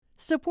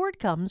Support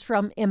comes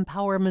from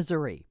Empower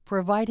Missouri,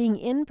 providing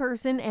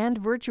in-person and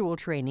virtual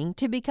training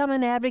to become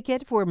an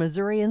advocate for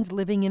Missourians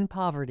living in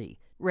poverty.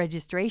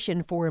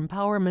 Registration for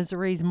Empower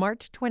Missouri's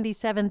March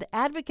 27th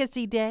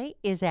Advocacy Day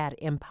is at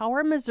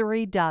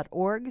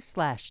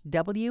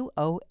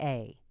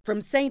empowermissouri.org/WOA.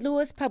 From St.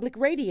 Louis Public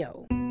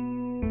Radio,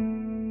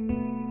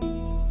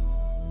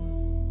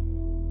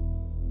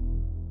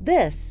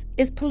 this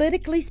is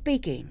Politically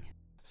Speaking.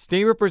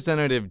 State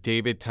Representative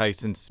David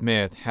Tyson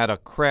Smith had a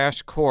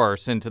crash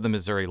course into the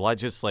Missouri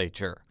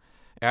legislature.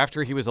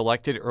 After he was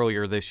elected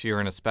earlier this year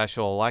in a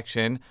special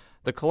election,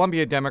 the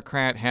Columbia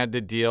Democrat had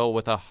to deal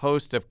with a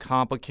host of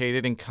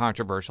complicated and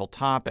controversial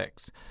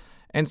topics.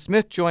 And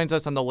Smith joins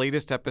us on the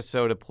latest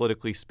episode of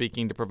Politically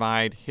Speaking to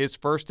provide his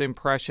first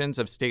impressions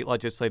of state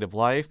legislative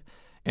life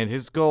and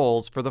his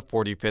goals for the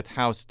 45th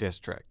House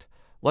District.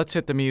 Let's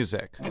hit the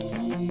music.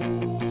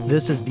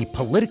 This is the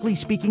Politically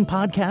Speaking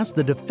podcast,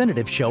 the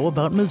definitive show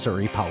about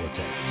Missouri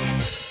politics.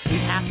 We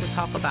have to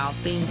talk about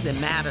things that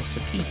matter to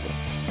people.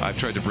 I've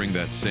tried to bring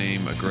that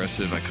same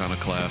aggressive,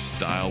 iconoclast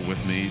style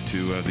with me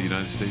to the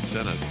United States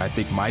Senate. I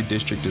think my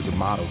district is a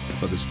model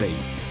for the state.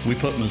 We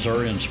put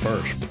Missourians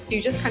first.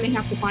 You just kind of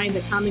have to find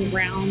the common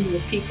ground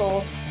with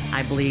people.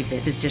 I believe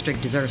that this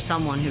district deserves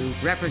someone who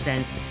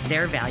represents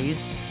their values.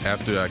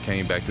 After I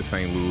came back to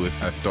St.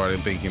 Louis, I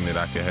started thinking that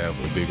I could have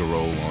a bigger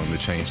role on the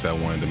change that I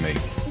wanted to make.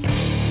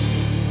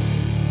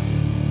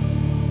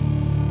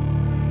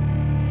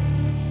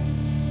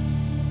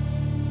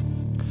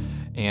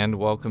 And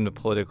welcome to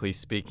Politically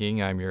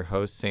Speaking. I'm your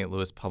host, St.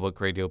 Louis Public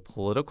Radio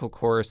political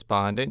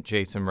correspondent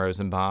Jason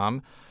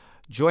Rosenbaum.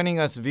 Joining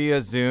us via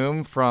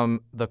Zoom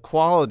from the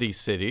Quality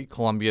City,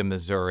 Columbia,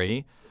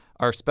 Missouri.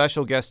 Our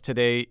special guest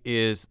today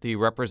is the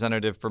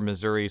representative for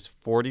Missouri's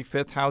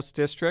 45th House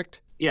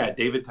District. Yeah,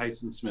 David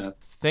Tyson Smith.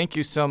 Thank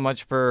you so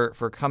much for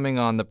coming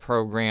on the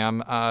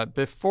program.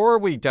 Before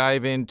we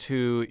dive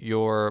into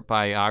your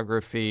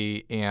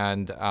biography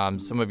and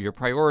some of your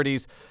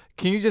priorities,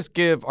 can you just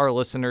give our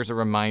listeners a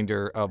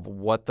reminder of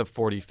what the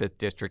 45th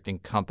District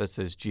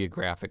encompasses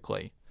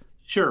geographically?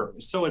 Sure.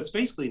 So it's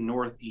basically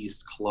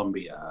Northeast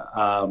Columbia.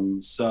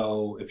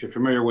 So if you're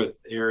familiar with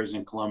areas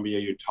in Columbia,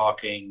 you're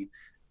talking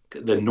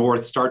the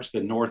north starts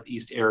the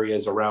northeast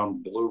areas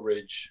around Blue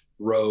Ridge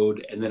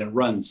Road, and then it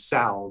runs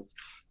south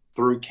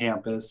through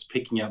campus,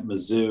 picking up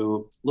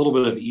Mizzou, a little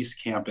bit of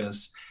East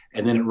Campus,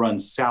 and then it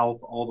runs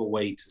south all the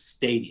way to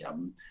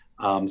Stadium.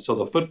 So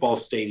the football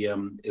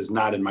stadium is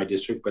not in my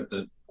district, but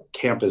the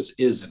campus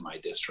is in my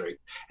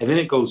district. And then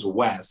it goes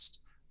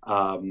west,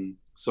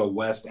 so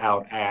west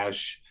out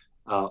Ash,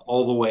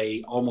 all the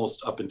way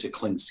almost up into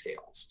Clinkscales.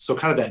 So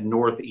kind of that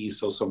northeast,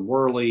 so some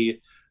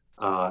Worley,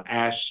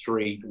 Ash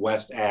Street,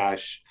 West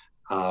Ash,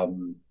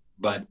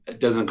 but it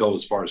doesn't go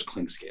as far as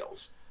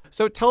Clinkscales.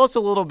 So tell us a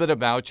little bit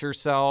about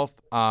yourself.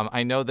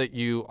 I know that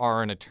you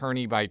are an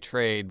attorney by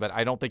trade, but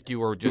I don't think you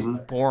were just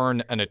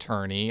born an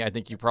attorney. I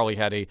think you probably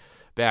had a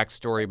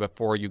backstory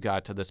before you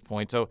got to this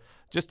point. So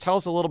just tell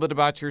us a little bit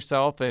about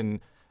yourself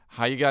and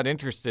how you got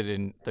interested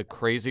in the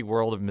crazy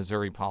world of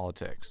Missouri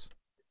politics.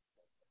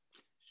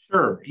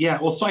 Sure.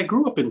 Yeah. Well, so I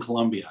grew up in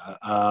Columbia.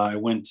 I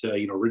went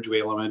to,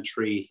 Ridgeway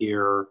Elementary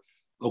here,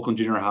 Oakland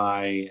Junior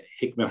High,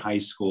 Hickman High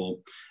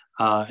School.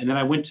 And then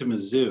I went to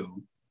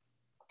Mizzou.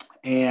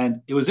 And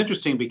it was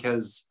interesting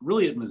because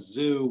really at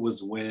Mizzou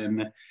was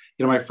when,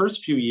 my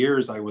first few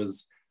years I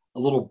was a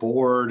little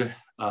bored,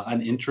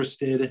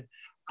 uninterested.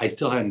 I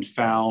still hadn't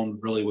found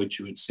really what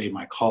you would say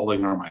my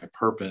calling or my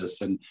purpose.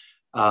 And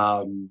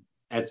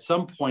at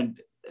some point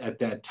at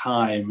that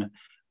time,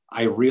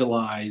 I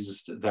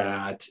realized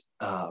that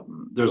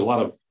there's a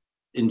lot of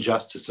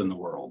injustice in the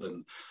world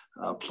and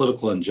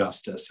political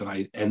injustice.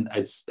 And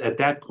at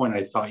that point,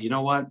 I thought, you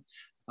know what,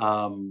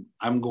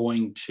 I'm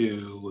going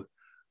to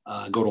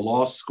go to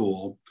law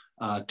school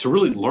to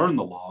really learn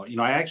the law.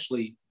 I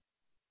actually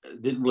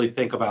didn't really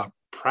think about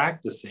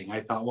practicing. I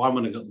thought, well, I'm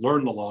going to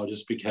learn the law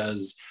just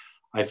because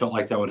I felt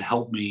like that would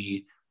help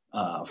me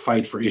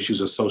fight for issues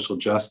of social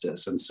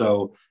justice. And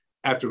so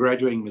after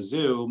graduating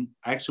Mizzou,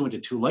 I actually went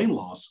to Tulane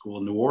Law School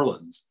in New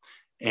Orleans.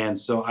 And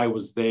so I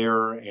was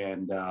there,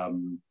 and I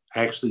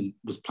actually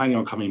was planning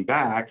on coming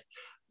back,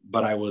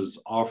 but I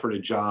was offered a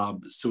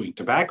job suing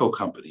tobacco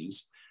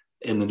companies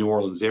in the New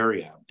Orleans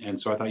area. And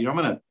so I thought, I'm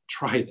going to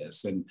try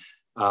this. And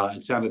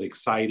it sounded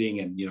exciting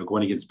and,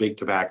 going against big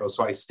tobacco.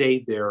 So I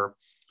stayed there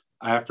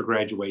after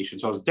graduation.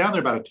 So I was down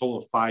there about a total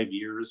of 5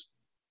 years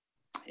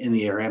in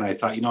the area. And I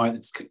thought,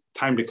 it's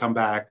time to come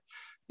back.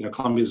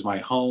 Columbia is my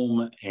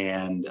home,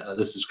 and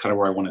this is kind of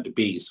where I wanted to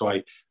be. So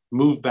I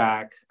moved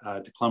back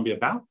to Columbia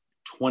about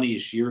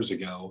 20-ish years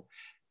ago.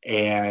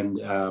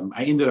 And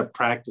I ended up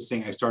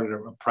practicing. I started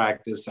a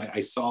practice. I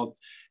saw,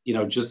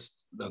 just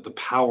the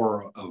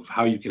power of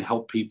how you can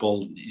help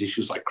people,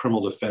 issues like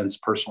criminal defense,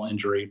 personal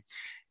injury.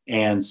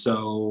 And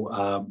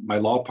so my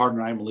law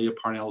partner, I, Malia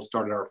Parnell,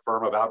 started our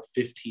firm about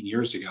 15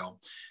 years ago,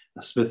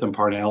 Smith and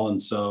Parnell.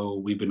 And so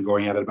we've been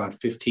going at it about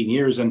 15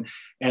 years. And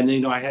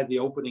then, I had the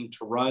opening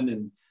to run,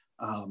 and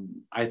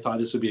I thought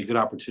this would be a good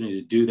opportunity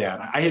to do that.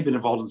 I had been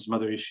involved in some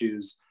other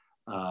issues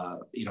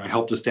I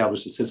helped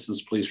establish the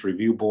Citizens Police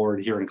Review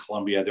Board here in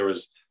Columbia.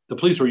 The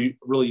police were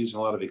really using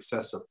a lot of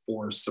excessive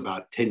force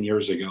about 10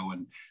 years ago,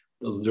 and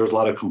there was a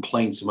lot of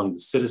complaints among the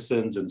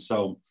citizens. And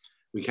so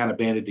we kind of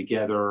banded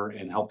together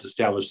and helped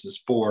establish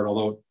this board,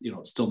 although,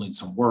 it still needs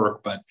some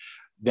work, but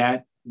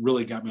that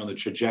really got me on the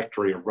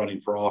trajectory of running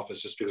for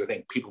office, just because I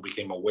think people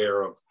became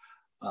aware of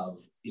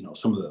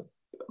some of the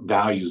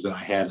values that I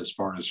had as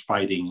far as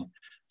fighting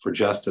for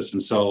justice.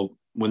 And so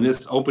when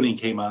this opening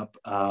came up,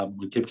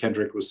 when Kip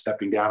Kendrick was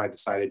stepping down, I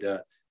decided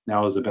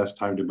now is the best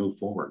time to move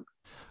forward.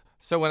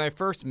 So when I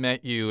first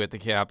met you at the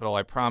Capitol,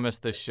 I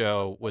promised this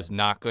show was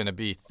not going to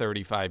be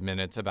 35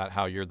 minutes about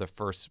how you're the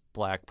first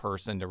Black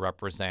person to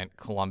represent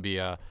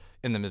Columbia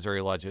in the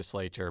Missouri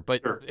legislature.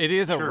 But it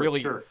is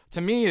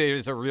to me, it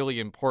is a really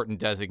important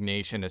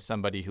designation as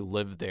somebody who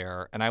lived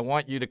there. And I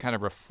want you to kind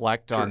of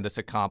reflect on this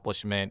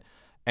accomplishment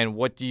and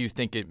what do you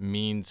think it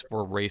means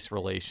for race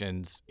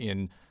relations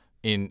in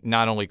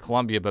not only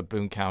Columbia, but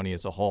Boone County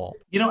as a whole?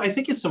 I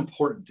think it's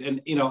important.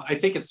 And, I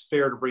think it's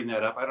fair to bring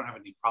that up. I don't have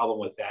any problem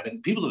with that.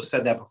 And people have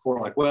said that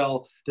before, like,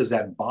 well, does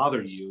that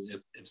bother you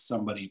if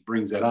somebody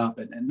brings it up?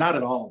 And not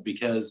at all,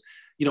 because,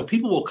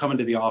 people will come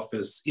into the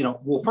office,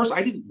 well, first,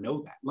 I didn't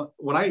know that.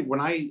 When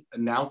I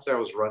announced that I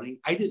was running,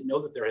 I didn't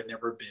know that there had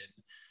never been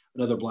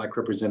another Black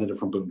representative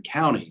from Boone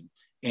County.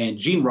 And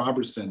Gene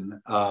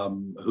Robertson,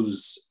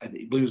 who's, I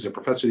believe, was a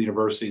professor at the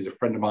university, is a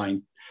friend of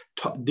mine,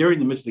 during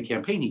the midst of the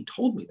campaign, he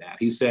told me that.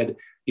 He said,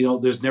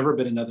 there's never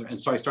been another. And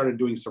so I started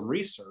doing some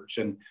research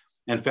and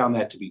found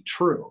that to be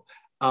true.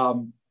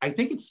 I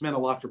think it's meant a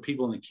lot for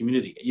people in the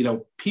community.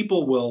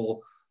 People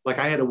will, like,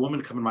 I had a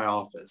woman come in my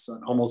office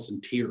almost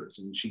in tears,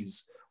 and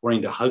she's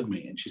wanting to hug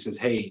me. And she says,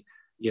 hey,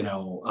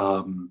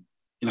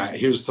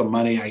 here's some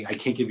money. I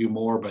can't give you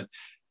more, but,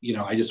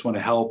 I just want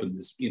to help. And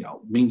this,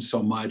 means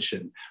so much.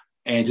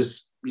 And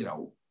just,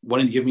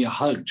 wanting to give me a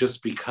hug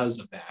just because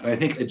of that. And I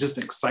think it just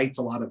excites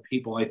a lot of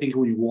people. I think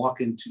when you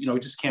walk into,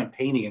 just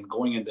campaigning and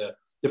going into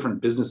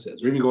different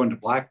businesses, or even going to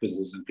Black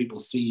businesses, and people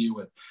see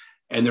you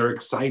and they're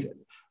excited.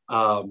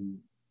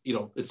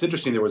 It's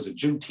interesting. There was a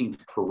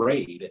Juneteenth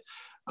parade,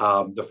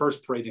 the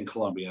first parade in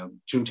Columbia,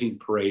 Juneteenth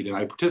parade, and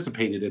I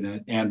participated in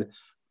it. And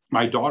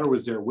my daughter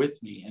was there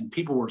with me, and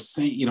people were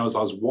saying, as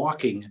I was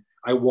walking,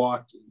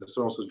 the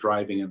source was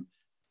driving, and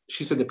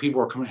she said that people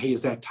were coming, hey,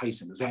 is that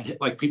Tyson? Is that,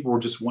 like, people were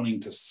just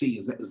wanting to see,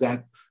 is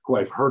that who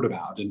I've heard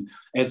about?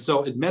 And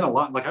so it meant a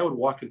lot. Like, I would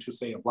walk into,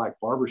 say, a Black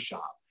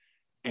barbershop,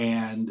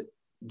 and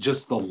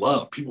just the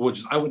love,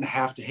 I wouldn't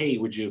have to, hey,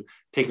 would you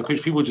take a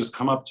picture? People would just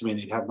come up to me, and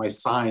they'd have my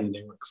sign, and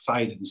they were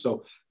excited. And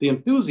so the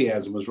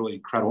enthusiasm was really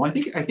incredible. I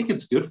think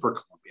it's good for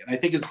Columbia. And I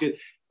think it's good,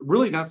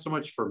 really not so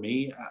much for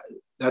me.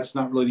 That's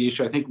not really the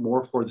issue. I think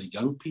more for the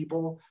young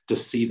people to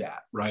see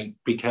that, right?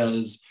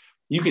 Because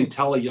you can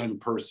tell a young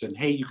person,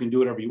 hey, you can do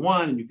whatever you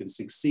want and you can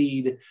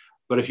succeed.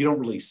 But if you don't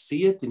really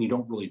see it, then you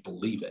don't really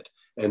believe it.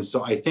 And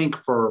so I think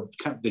for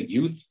kind of the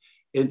youth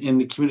in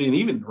the community, and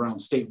even around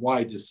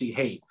statewide, to see,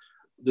 hey,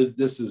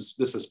 this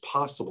is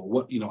possible.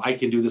 What, I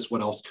can do this.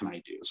 What else can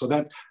I do? So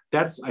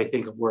that's I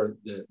think where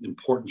the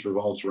importance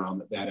revolves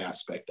around that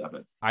aspect of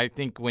it. I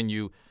think when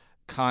you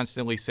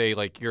constantly say,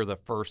 like, you're the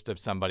first of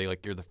somebody,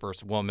 like you're the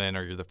first woman,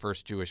 or you're the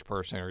first Jewish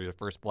person, or you're the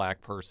first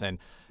Black person,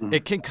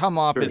 it can come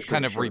off as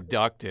kind of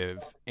reductive,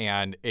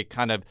 and it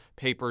kind of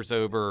papers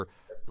over,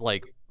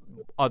 like,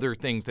 other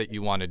things that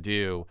you want to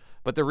do.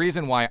 But the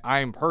reason why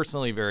I'm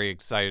personally very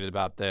excited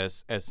about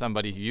this, as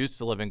somebody who used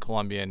to live in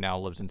Columbia and now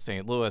lives in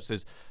St. Louis,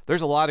 is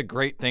there's a lot of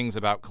great things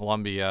about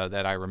Columbia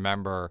that I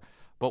remember.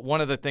 But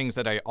one of the things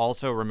that I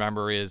also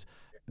remember is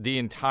the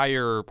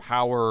entire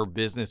power,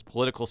 business,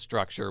 political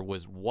structure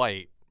was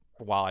white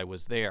while I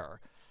was there.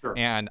 Sure.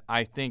 And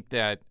I think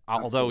that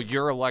although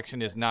your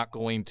election is not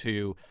going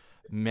to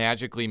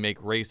magically make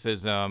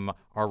racism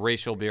or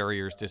racial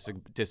barriers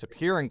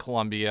disappear in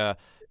Columbia,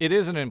 it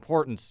is an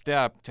important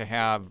step to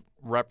have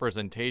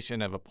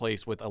representation of a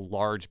place with a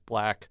large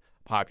Black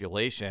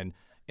population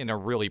in a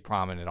really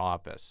prominent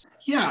office.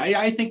 Yeah,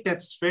 I think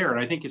that's fair. And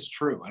I think it's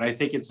true. And I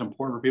think it's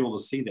important for people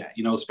to see that,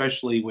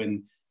 especially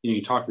when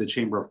you talk to the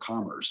Chamber of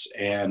Commerce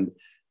and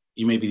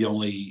you may be the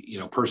only,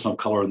 person of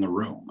color in the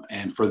room.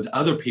 And for the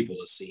other people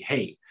to see,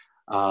 hey,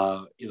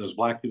 there's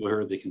Black people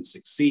here, they can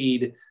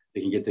succeed,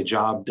 they can get the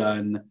job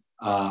done.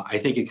 I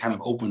think it kind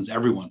of opens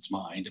everyone's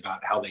mind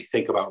about how they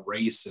think about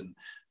race and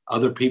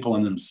other people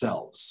and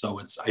themselves. So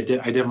I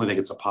definitely think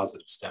it's a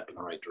positive step in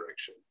the right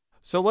direction.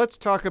 So let's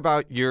talk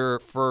about your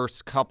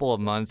first couple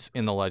of months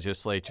in the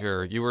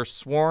legislature. You were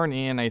sworn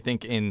in, I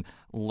think, in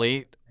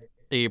late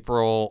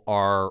April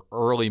or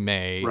early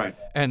May. Right.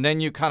 And then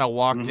you kind of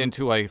walked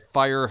into a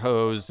fire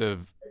hose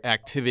of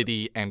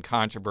activity and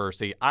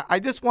controversy. I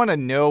just want to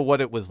know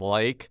what it was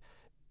like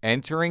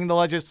entering the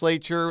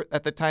legislature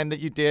at the time that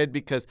you did,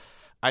 because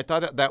I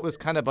thought that was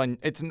kind of I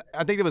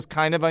think it was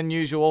kind of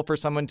unusual for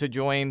someone to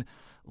join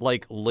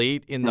like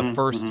late in the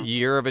first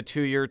year of a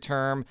 2-year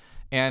term.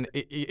 And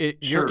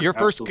your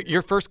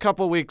first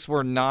couple of weeks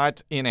were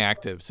not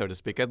inactive, so to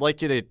speak. I'd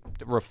like you to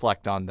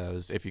reflect on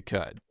those if you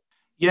could.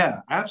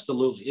 Yeah,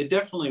 absolutely. It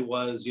definitely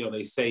was,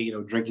 they say,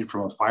 drinking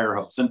from a fire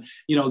hose. And,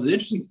 the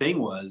interesting thing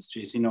was,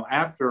 Jason,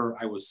 after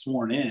I was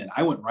sworn in,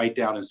 I went right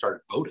down and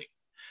started voting.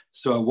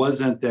 So it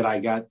wasn't that I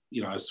got,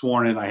 I was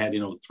sworn in, I had,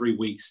 3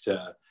 weeks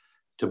to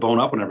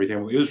bone up and everything.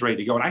 It was ready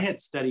to go. And I had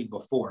studied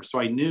before.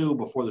 So I knew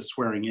before the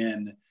swearing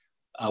in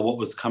what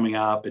was coming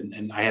up.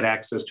 And I had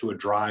access to a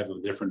drive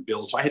of different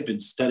bills. So I had been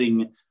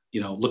studying,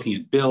 looking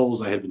at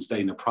bills. I had been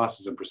studying the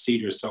process and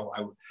procedures. So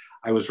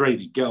I was ready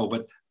to go.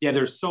 But yeah,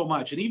 there's so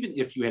much. And even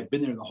if you had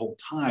been there the whole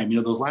time,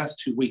 those last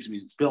 2 weeks,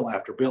 it's bill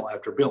after bill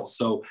after bill.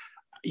 So,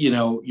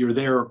 you're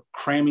there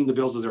cramming the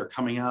bills as they're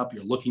coming up.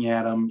 You're looking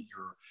at them.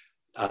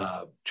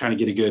 You're trying to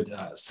get a good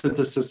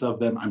synthesis of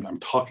them. I'm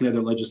talking to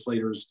other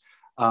legislators.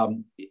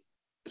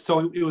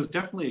 So it was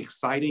definitely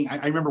exciting.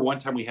 I remember one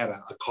time we had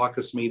a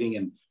caucus meeting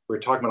and we were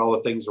talking about all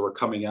the things that were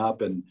coming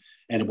up and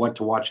what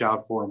to watch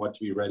out for and what to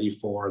be ready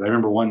for. And I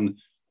remember one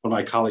of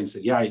my colleagues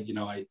said, yeah,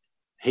 I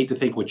hate to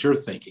think what you're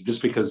thinking,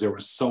 just because there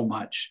was so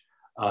much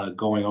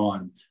going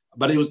on.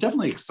 But it was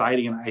definitely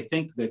exciting. And I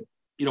think that,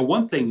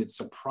 one thing that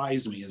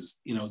surprised me is,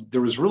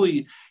 there was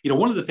really,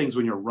 one of the things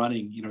when you're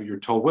running, you're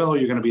told, well,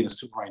 you're going to be in a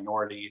super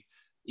minority.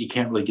 You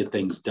can't really get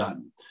things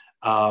done.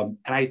 And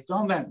I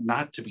found that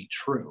not to be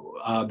true.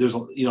 There's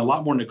a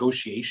lot more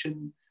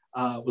negotiation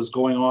was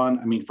going on.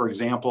 I mean, for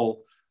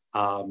example,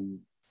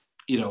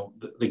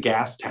 the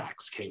gas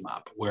tax came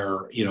up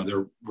where,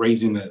 they're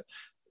raising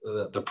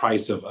the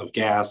price of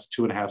gas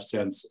 2.5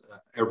 cents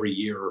every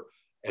year.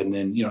 And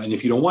then, and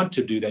if you don't want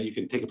to do that, you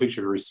can take a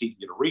picture of your receipt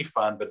and get a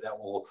refund, but that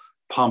will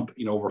pump,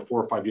 over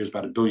 4 or 5 years,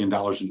 about $1 billion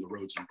into the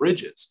roads and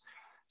bridges.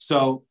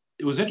 So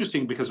it was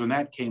interesting because when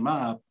that came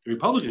up, the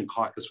Republican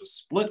caucus was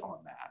split on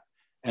that.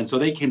 And so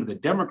they came to the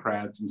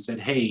Democrats and said,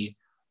 hey,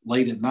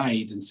 late at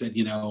night, and said,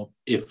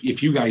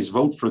 if you guys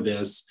vote for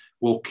this,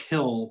 we'll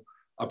kill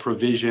a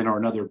provision or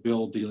another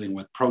bill dealing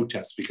with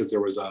protests, because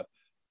there was a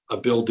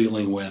bill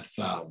dealing with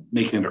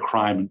making it a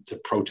crime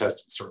to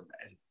protest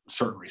in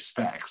certain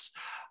respects.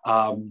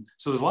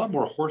 So there's a lot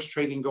more horse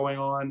trading going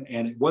on.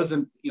 And it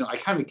wasn't, I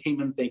kind of came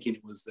in thinking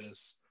it was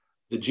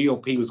the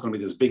GOP was going to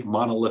be this big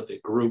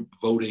monolithic group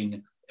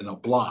voting in a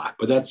block,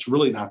 but that's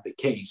really not the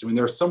case. I mean,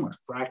 they're somewhat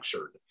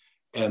fractured.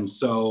 And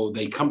so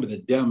they come to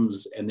the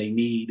Dems and they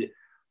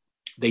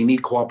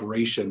need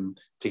cooperation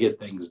to get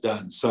things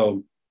done.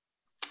 So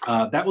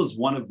that was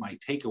one of my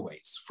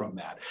takeaways from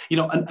that.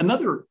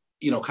 Another,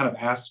 kind of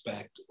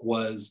aspect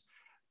was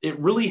it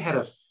really had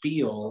a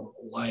feel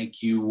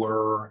like you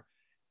were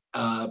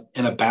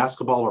in a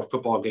basketball or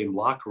football game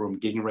locker room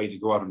getting ready to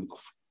go out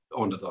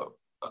onto the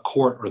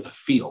court or the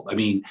field. I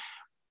mean,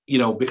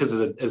 because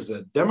as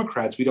the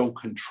Democrats, we don't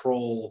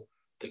control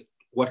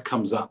what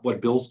comes up,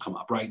 what bills come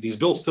up, right? These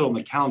bills sit on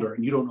the calendar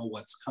and you don't know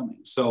what's coming.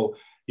 So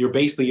you're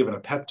basically given a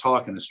pep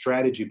talk and a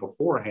strategy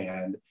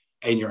beforehand,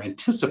 and you're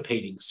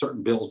anticipating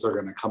certain bills that are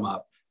going to come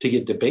up to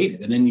get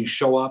debated. And then you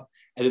show up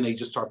and then they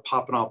just start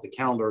popping off the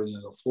calendar, and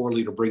the floor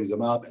leader brings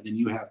them up, and then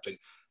you have to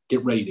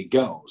get ready to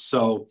go.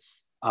 So,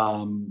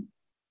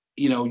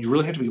 you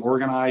really have to be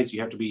organized.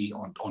 You have to be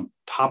on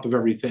top of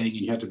everything, and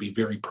you have to be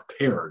very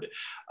prepared.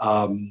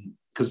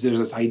 Because there's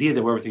this idea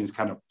that everything's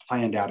kind of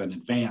planned out in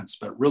advance,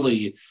 but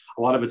really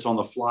a lot of it's on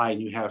the fly,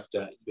 and you have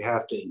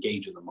to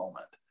engage in the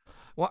moment.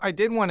 Well, I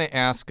did want to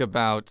ask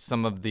about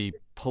some of the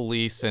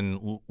police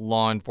and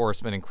law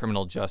enforcement and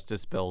criminal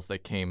justice bills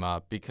that came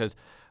up, because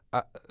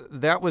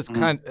that was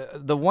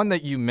the one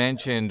that you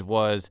mentioned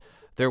was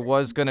there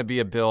was going to be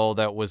a bill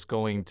that was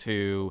going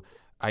to,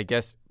 I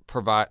guess,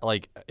 provide,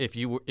 like, if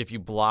you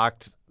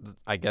blocked,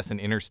 I guess, an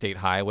interstate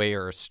highway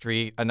or a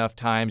street enough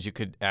times, you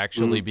could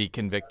actually be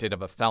convicted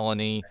of a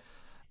felony.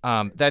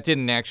 That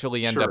didn't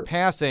actually end up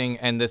passing.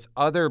 And this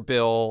other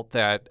bill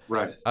that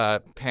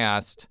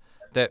passed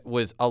that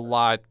was a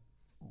lot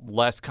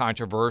less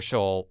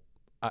controversial,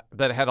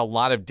 that had a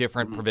lot of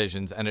different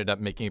provisions, ended up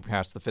making it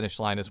past the finish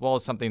line, as well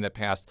as something that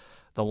passed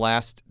the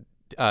last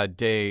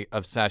day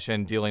of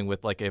session dealing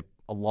with like a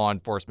law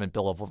enforcement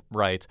bill of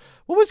rights.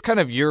 What was kind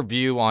of your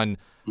view on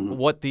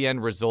what the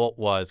end result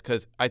was?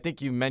 Because I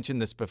think you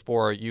mentioned this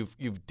before.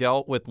 You've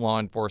dealt with law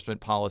enforcement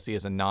policy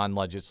as a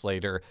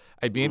non-legislator.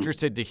 I'd be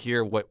interested to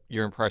hear what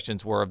your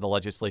impressions were of the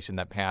legislation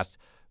that passed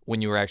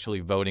when you were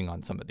actually voting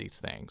on some of these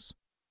things.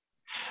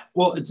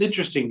 Well, it's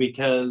interesting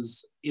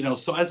because,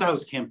 so as I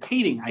was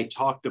campaigning, I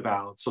talked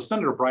about, so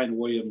Senator Brian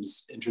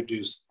Williams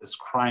introduced this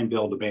crime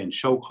bill to ban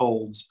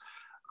chokeholds.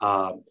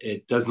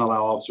 It doesn't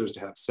allow officers to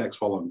have sex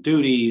while on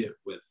duty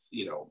with,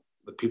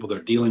 the people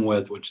they're dealing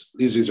with, which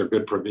these are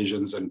good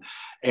provisions. And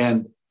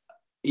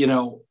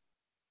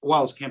while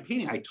I was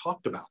campaigning, I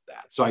talked about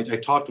that. So I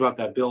talked about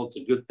that bill. It's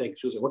a good thing.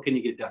 She was like, what can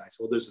you get done? I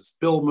said, well, there's this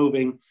bill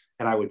moving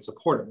and I would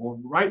support it.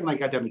 Well, right when I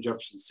got down to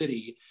Jefferson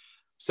City,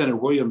 Senator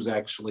Williams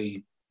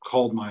actually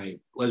called my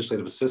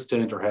legislative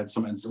assistant or had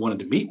someone that wanted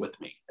to meet with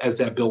me as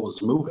that bill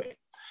was moving.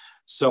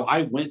 So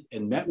I went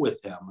and met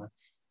with him,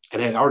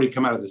 and it had already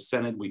come out of the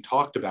Senate. We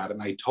talked about it,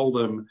 and I told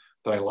him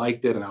that I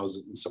liked it and I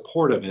was in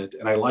support of it,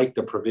 and I liked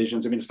the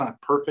provisions. I mean, it's not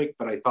perfect,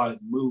 but I thought it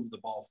moved the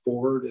ball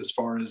forward as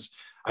far as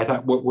I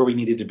thought where we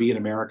needed to be in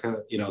America,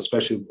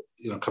 especially,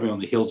 coming on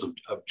the heels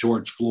of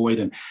George Floyd.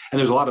 And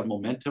there's a lot of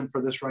momentum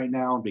for this right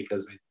now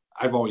because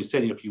I've always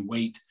said, if you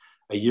wait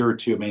a year or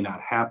two, it may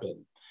not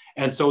happen.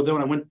 And so then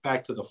when I went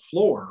back to the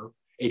floor,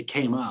 it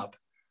came up.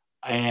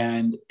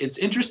 And it's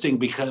interesting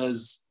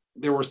because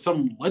there were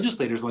some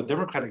legislators on the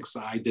Democratic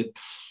side that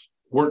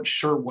weren't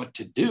sure what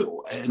to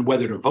do and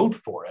whether to vote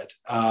for it.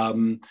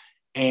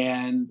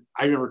 And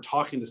I remember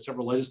talking to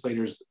several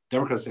legislators,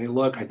 Democrats, saying,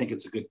 look, I think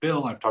it's a good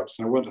bill. I've talked to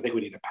Senator Williams. I think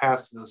we need to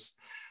pass this,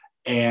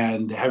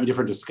 and having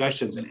different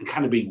discussions and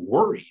kind of being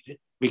worried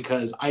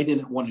because I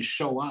didn't want to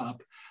show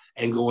up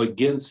and go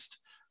against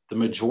the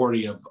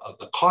majority of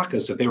the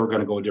caucus if they were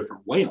going to go a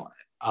different way on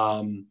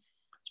it.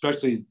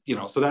 Especially,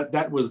 so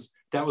that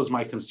was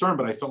my concern,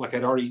 but I felt like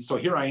so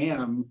here I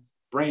am,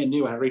 brand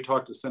new. I already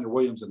talked to Senator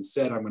Williams and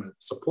said, I'm going to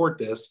support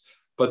this.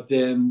 But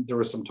then there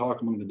was some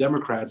talk among the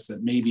Democrats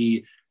that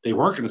maybe they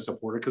weren't going to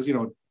support it because,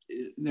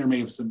 there may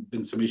have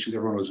been some issues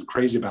everyone wasn't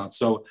crazy about.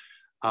 So,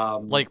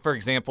 like, for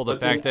example, the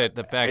fact that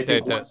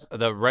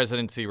the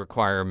residency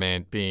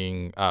requirement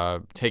being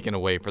taken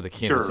away for the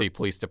Kansas City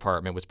Police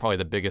Department was probably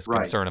the biggest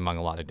concern among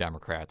a lot of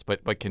Democrats.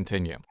 But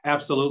continue.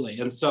 Absolutely.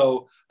 And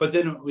so, but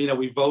then,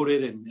 we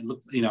voted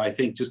and I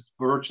think just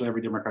virtually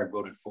every Democrat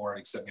voted for it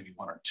except maybe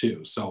one or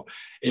two. So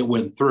it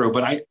went through.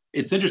 But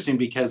it's interesting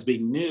because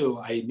being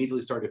new, I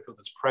immediately started to feel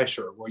this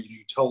pressure where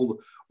you told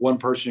one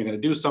person you're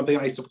going to do something,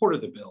 and I supported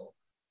the bill.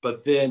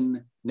 But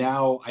then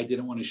now I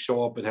didn't want to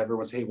show up and have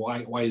everyone say, hey,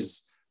 why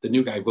is the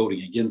new guy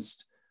voting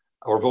against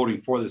or voting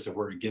for this if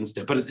we're against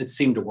it? But it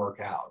seemed to work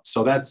out.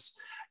 So that's,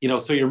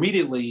 so you're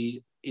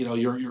immediately,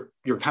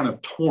 you're kind of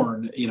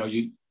torn,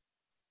 you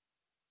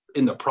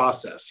in the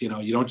process, you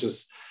don't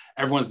just,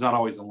 everyone's not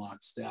always in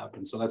lockstep.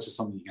 And so that's just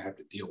something you have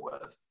to deal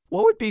with.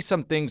 What would be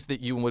some things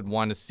that you would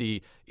want to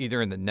see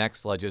either in the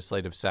next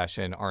legislative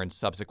session or in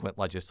subsequent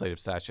legislative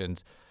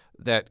sessions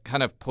that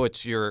kind of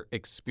puts your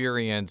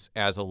experience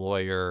as a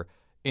lawyer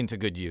into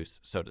good use,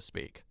 so to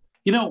speak?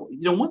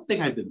 One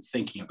thing I've been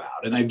thinking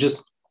about, and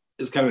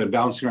it's kind of been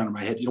bouncing around in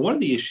my head, one of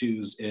the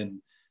issues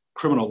in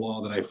criminal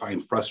law that I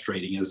find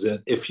frustrating is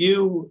that if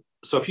you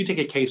take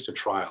a case to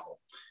trial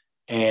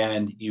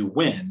and you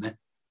win,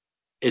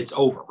 it's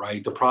over,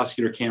 right? The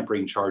prosecutor can't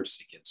bring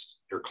charges against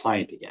your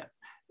client again.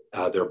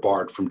 They're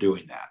barred from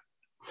doing that.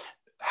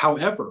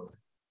 However,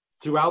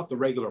 throughout the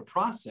regular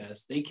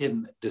process, they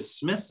can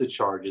dismiss the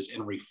charges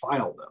and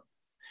refile them.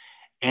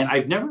 And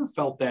I've never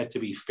felt that to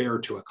be fair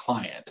to a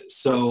client.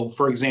 So,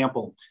 for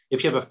example,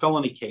 if you have a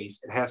felony case,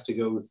 it has to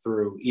go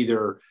through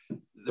either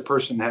the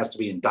person has to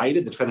be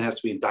indicted, the defendant has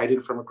to be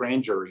indicted from a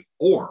grand jury,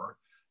 or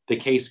the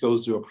case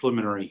goes to a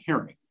preliminary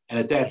hearing. And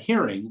at that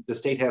hearing, the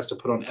state has to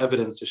put on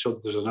evidence to show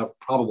that there's enough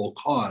probable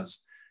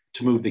cause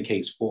to move the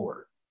case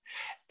forward.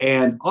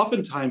 And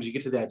oftentimes you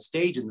get to that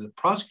stage and the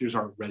prosecutors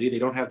aren't ready. They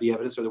don't have the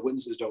evidence, or the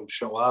witnesses don't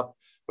show up,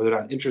 or they're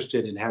not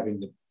interested in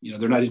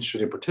they're not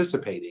interested in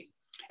participating.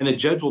 And the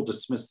judge will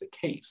dismiss the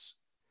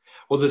case.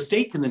 Well, the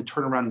state can then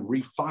turn around and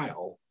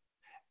refile,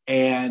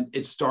 and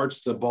it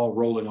starts the ball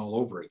rolling all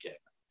over again.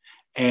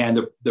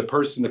 And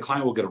the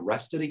client will get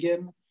arrested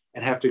again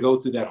and have to go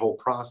through that whole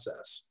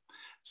process.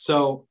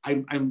 So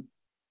I'm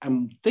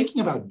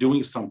thinking about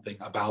doing something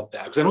about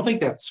that because I don't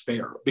think that's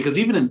fair. Because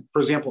even for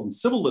example, in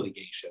civil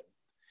litigation,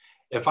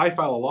 if I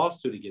file a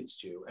lawsuit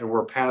against you and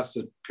we're past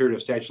the period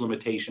of statute of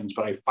limitations,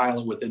 but I file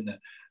it within the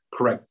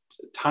correct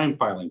time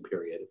filing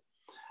period,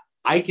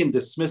 I can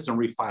dismiss and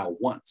refile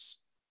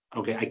once.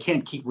 Okay, I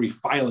can't keep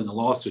refiling a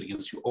lawsuit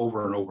against you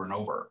over and over and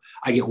over.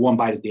 I get one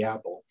bite at the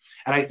apple.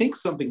 And I think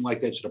something like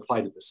that should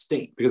apply to the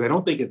state because I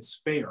don't think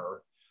it's fair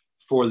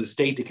for the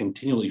state to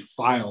continually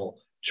file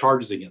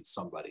charges against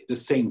somebody, the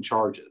same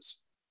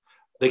charges.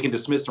 They can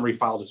dismiss and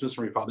refile.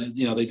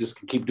 They just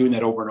can keep doing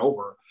that over and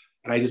over.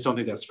 And I just don't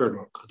think that's fair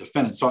to a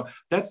defendant. So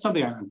that's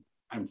something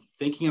I'm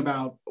thinking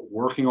about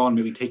working on,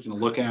 maybe taking a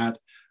look at.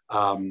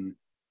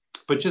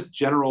 But just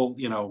general,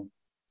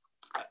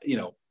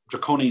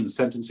 draconian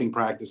sentencing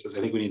practices, I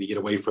think we need to get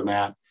away from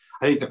that.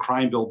 I think the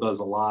crime bill does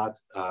a lot.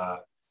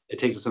 It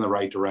takes us in the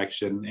right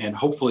direction. And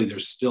hopefully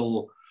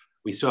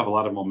we still have a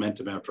lot of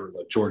momentum after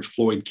the George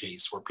Floyd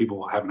case where people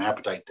will have an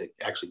appetite to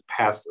actually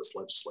pass this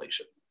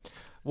legislation.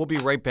 We'll be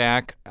right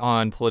back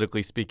on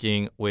Politically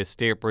Speaking with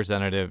State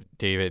Representative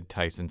David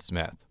Tyson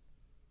Smith.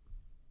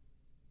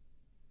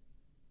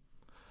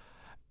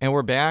 And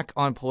we're back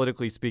on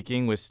Politically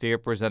Speaking with State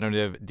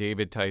Representative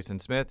David Tyson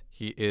Smith.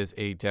 He is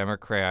a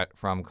Democrat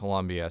from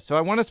Columbia. So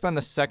I want to spend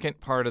the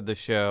second part of the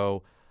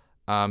show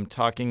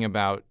talking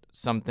about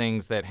some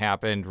things that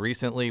happened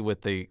recently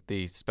with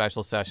the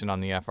special session on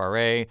the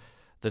FRA,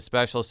 the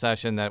special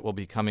session that will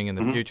be coming in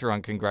the future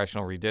on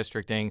congressional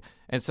redistricting,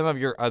 and some of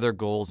your other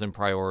goals and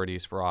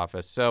priorities for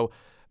office. So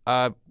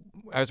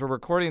as we're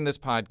recording this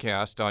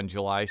podcast on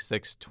July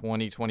 6,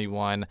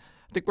 2021,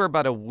 I think we're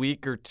about a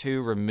week or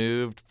two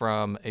removed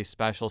from a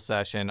special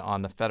session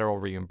on the federal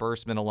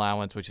reimbursement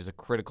allowance, which is a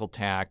critical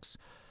tax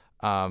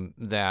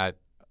that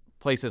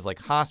places like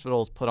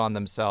hospitals put on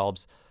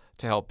themselves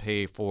to help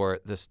pay for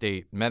the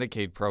state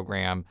Medicaid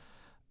program.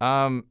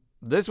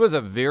 This was a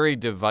very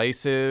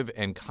divisive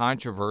and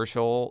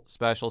controversial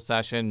special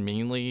session,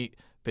 mainly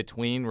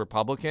between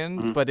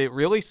Republicans, but it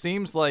really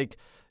seems like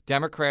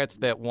Democrats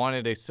that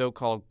wanted a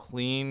so-called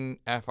clean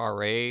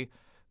FRA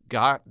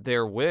got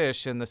their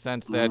wish in the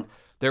sense that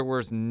there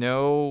was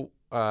no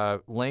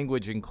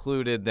language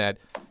included that,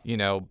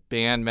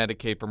 banned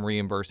Medicaid from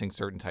reimbursing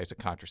certain types of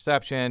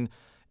contraception.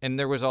 And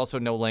there was also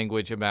no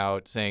language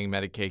about saying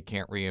Medicaid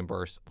can't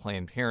reimburse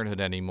Planned Parenthood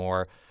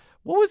anymore.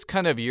 What was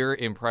kind of your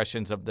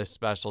impressions of this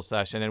special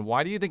session, and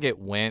why do you think it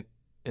went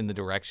in the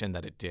direction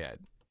that it did?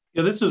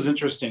 This was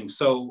interesting.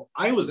 So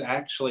I was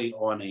actually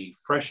on a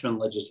freshman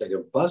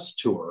legislative bus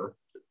tour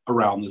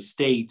around the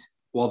state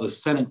while the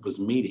Senate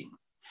was meeting.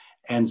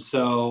 And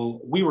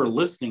so we were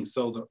listening.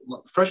 So the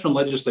freshman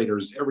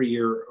legislators every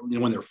year,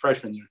 when they're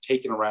freshmen, they're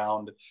taken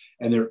around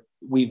and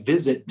we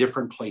visit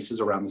different places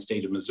around the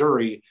state of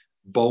Missouri,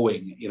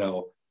 Boeing,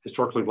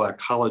 historically Black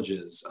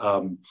colleges,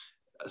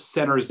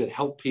 centers that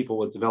help people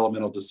with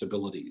developmental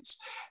disabilities.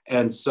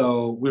 And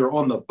so we were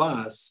on the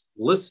bus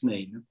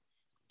listening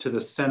to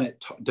the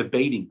Senate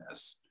debating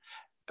this.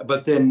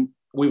 But then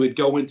we would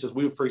go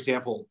for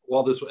example,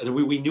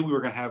 we knew we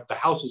were going to have, the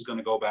House was going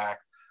to go back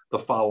the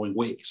following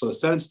week. So the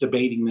Senate's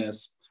debating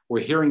this.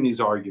 We're hearing these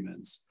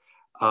arguments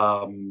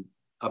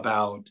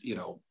about,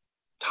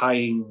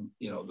 tying,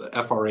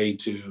 the FRA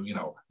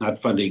to, not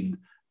funding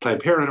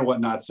Planned Parenthood and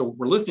whatnot. So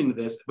we're listening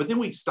to this, but then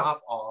we'd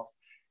stop off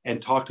and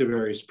talk to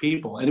various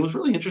people. And it was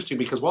really interesting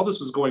because while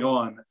this was going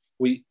on,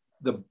 we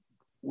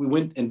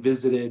went and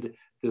visited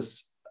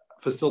this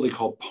facility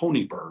called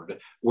Pony Bird,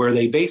 where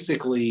they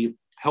basically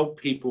help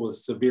people with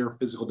severe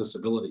physical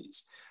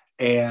disabilities.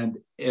 And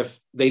if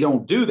they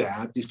don't do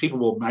that, these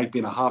people might be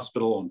in a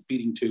hospital on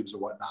feeding tubes or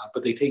whatnot,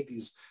 but they take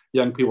these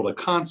young people to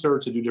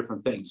concerts and do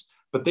different things.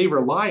 But they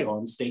rely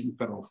on state and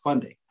federal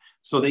funding.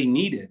 So they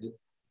needed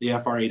the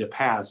FRA to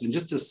pass. And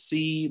just to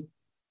see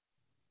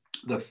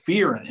the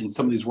fear in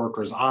some of these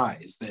workers'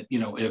 eyes that,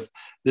 if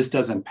this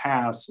doesn't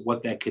pass,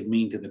 what that could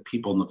mean to the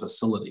people in the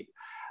facility.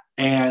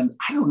 And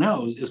I don't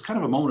know, it was kind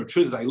of a moment of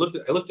truth. I looked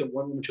at one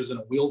woman, which was in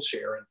a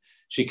wheelchair and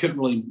she couldn't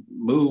really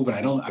move.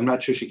 And I'm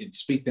not sure she could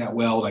speak that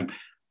well. And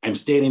I'm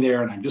standing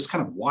there and I'm just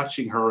kind of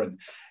watching her. And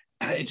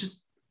it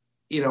just,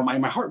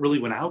 my heart really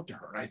went out to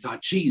her. And I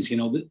thought, geez,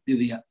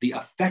 the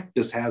effect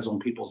this has on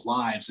people's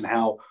lives and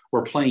how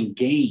we're playing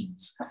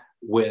games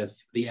with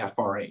the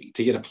FRA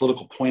to get a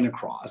political point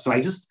across.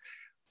 And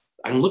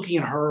I'm looking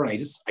at her and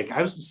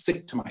I was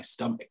sick to my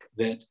stomach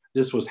that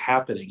this was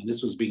happening and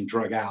this was being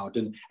drug out.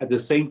 And at the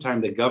same time,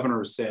 the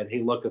governor said,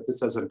 hey, look, if this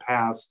doesn't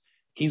pass,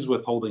 he's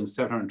withholding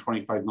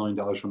 $725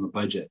 million from the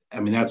budget. I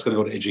mean, that's going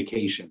to go to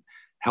education,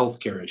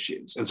 healthcare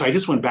issues. And so I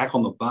just went back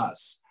on the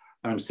bus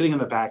and I'm sitting in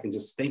the back and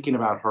just thinking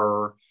about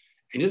her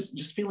and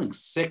just feeling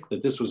sick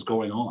that this was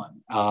going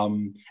on.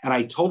 And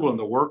I told one of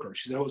the workers,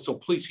 she said, oh, so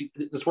please,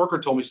 this worker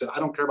told me, she said,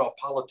 I don't care about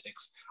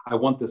politics. I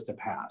want this to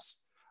pass.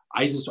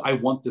 I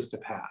want this to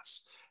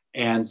pass.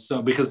 And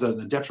so because of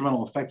the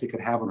detrimental effect it could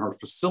have on her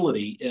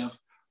facility if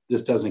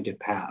this doesn't get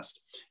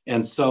passed.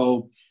 And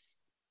so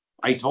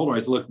I told her, I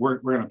said, look, we're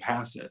going to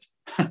pass it.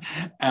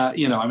 I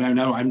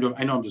know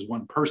I'm just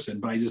one person,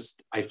 but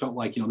I felt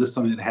like, this is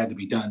something that had to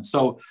be done.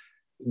 So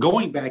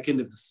going back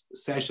into this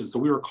session, so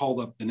we were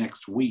called up the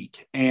next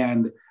week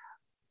and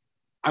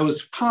I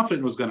was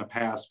confident it was going to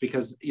pass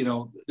because,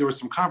 there were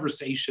some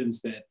conversations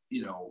that,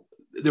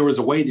 there was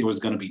a way that it was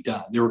going to be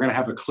done. They were going to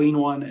have a clean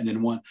one and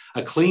then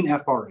a clean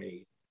FRA,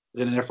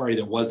 then an FRA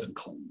that wasn't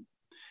clean.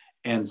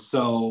 And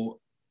so,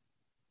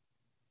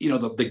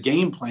 the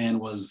game plan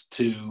was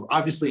to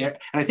obviously, and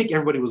I think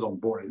everybody was on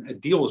board. A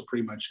deal was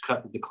pretty much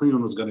cut that the clean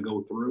one was going to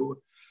go through.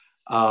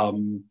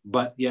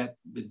 But yet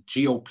the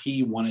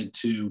GOP wanted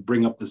to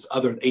bring up this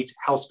other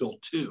House Bill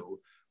 2,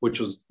 which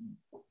was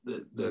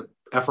the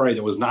FRA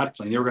that was not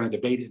clean. They were going to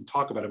debate it and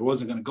talk about it. It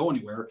wasn't going to go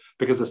anywhere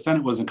because the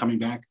Senate wasn't coming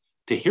back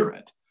to hear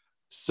it.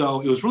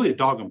 So it was really a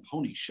dog and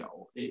pony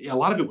show. A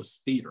lot of it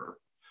was theater.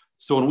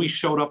 So when we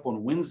showed up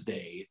on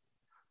Wednesday,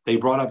 they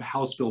brought up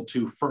House Bill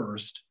 2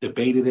 first,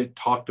 debated it,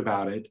 talked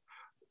about it,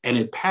 and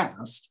it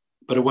passed,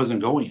 but it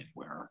wasn't going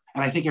anywhere.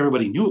 And I think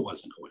everybody knew it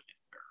wasn't going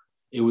anywhere.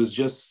 It was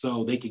just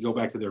so they could go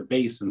back to their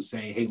base and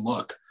say, hey,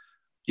 look,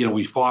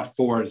 we fought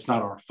for it. It's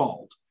not our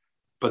fault.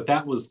 But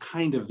that was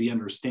kind of the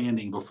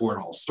understanding before it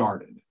all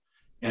started.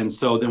 And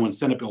so then when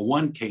Senate Bill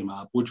 1 came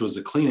up, which was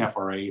a clean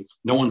FRA,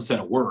 no one said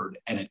a word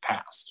and it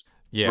passed.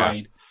 Yeah.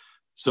 Right.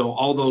 So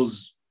all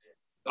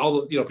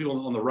the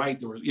people on the right,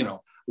 there was,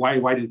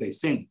 why didn't they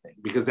say anything?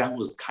 Because that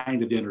was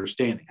kind of the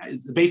understanding.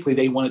 Basically,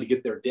 they wanted to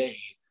get their day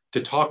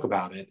to talk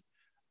about it.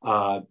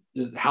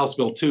 The House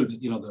Bill 2,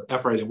 the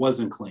FRA that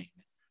wasn't clean,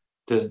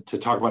 to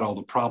talk about all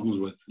the problems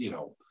with,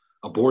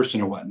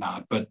 abortion or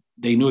whatnot. But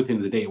they knew at the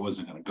end of the day it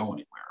wasn't going to go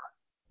anywhere.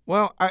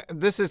 Well,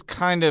 this is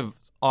kind of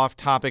off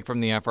topic from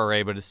the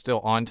FRA, but it's still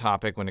on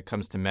topic when it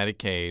comes to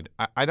Medicaid.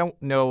 I don't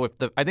know if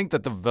I think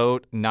that the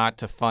vote not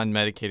to fund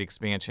Medicaid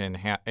expansion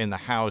in the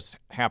House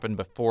happened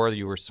before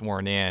you were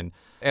sworn in.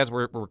 As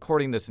we're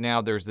recording this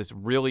now, there's this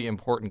really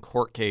important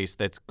court case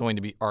that's going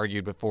to be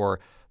argued before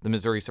the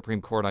Missouri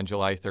Supreme Court on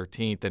July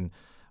 13th. And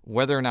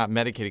whether or not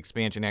Medicaid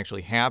expansion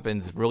actually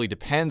happens really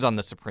depends on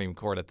the Supreme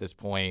Court at this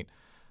point.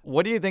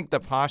 What do you think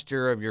the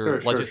posture of your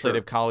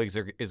legislative colleagues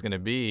is going to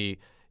be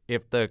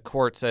if the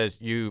court says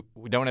we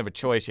don't have a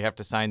choice, you have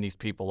to sign these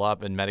people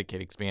up and Medicaid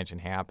expansion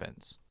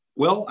happens?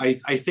 Well, I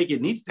think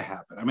it needs to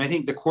happen. I mean, I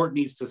think the court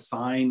needs to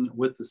sign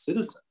with the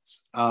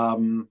citizens.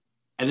 And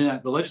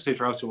then the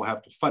legislature obviously will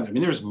have to fund it. I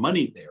mean, there's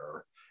money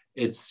there.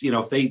 It's,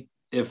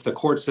 if the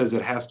court says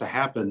it has to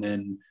happen,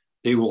 then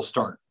they will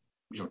start,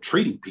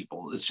 treating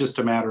people. It's just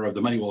a matter of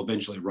the money will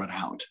eventually run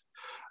out.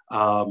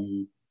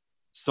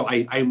 So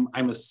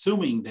I'm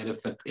assuming that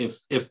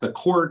if the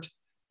court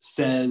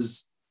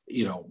says,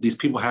 these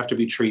people have to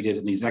be treated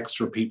and these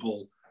extra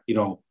people,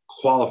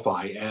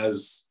 qualify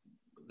as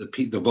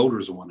the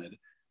voters wanted,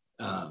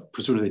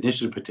 pursuant to the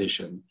initiative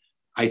petition,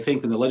 I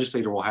think that the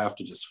legislator will have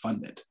to just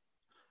fund it.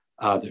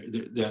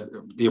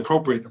 The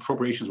appropriate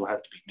appropriations will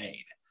have to be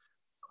made.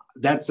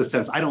 That's the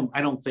sense. I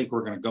don't think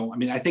we're going to go. I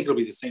mean, I think it'll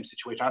be the same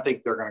situation. I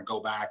think they're going to go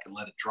back and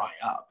let it dry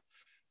up.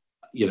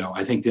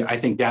 I think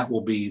that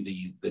will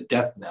be the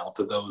death knell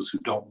to those who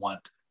don't want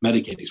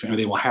Medicaid expansion.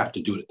 They will have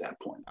to do it at that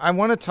point. I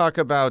want to talk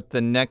about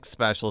the next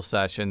special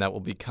session that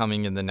will be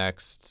coming in the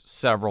next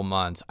several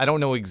months. I don't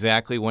know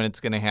exactly when it's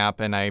going to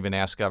happen. I even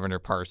asked Governor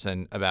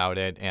Parson about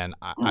it, and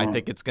I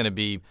think it's going to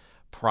be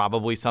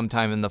probably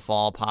sometime in the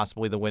fall,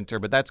 possibly the winter,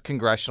 but that's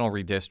congressional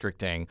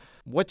redistricting.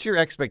 What's your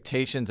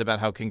expectations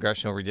about how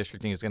congressional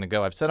redistricting is going to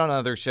go? I've said on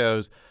other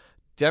shows,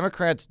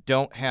 Democrats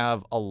don't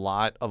have a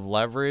lot of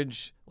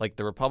leverage. Like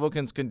the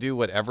Republicans can do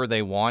whatever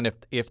they want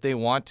if they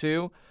want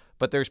to,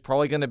 but there's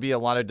probably going to be a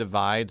lot of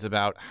divides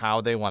about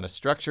how they want to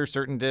structure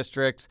certain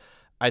districts.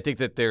 I think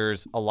that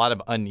there's a lot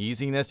of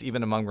uneasiness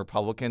even among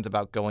Republicans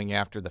about going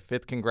after the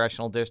 5th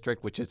congressional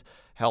district, which is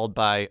held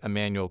by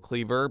Emanuel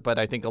Cleaver. But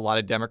I think a lot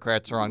of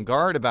Democrats are on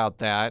guard about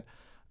that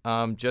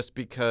just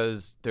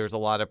because there's a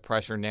lot of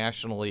pressure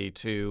nationally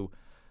to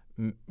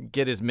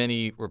get as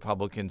many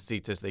Republican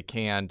seats as they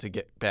can to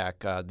get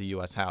back the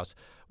U.S. House.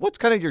 What's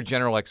kind of your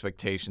general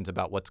expectations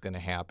about what's going to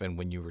happen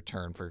when you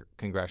return for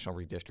congressional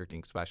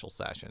redistricting special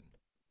session?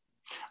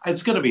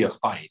 It's going to be a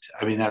fight.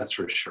 I mean, that's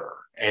for sure.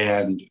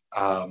 And,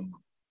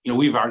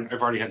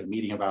 I've already had a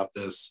meeting about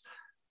this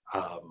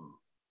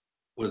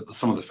with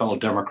some of the fellow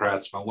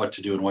Democrats about what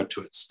to do and what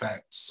to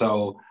expect.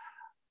 So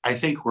I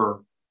think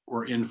we're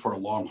in for a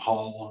long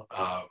haul.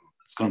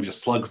 It's going to be a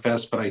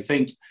slugfest, but I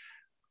think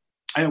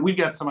we've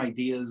got some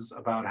ideas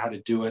about how to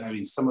do it. I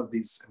mean, some of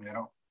these, I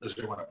don't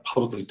necessarily want to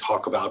publicly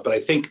talk about, but I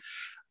think,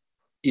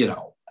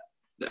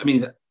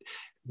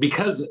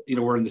 because,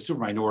 we're in the super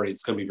minority,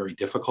 it's going to be very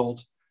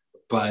difficult.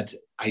 But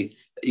I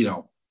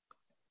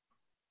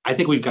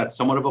think we've got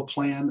somewhat of a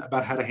plan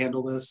about how to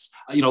handle this.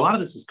 A lot of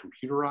this is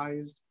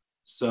computerized.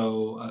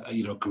 So,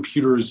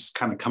 computers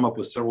kind of come up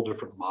with several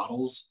different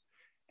models,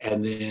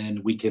 and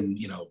then we can,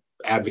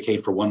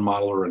 advocate for one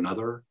model or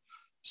another.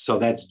 So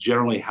that's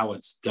generally how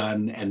it's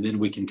done. And then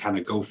we can kind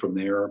of go from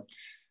there.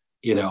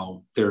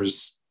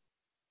 There's,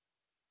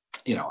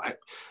 I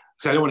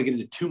don't want to get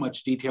into too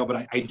much detail,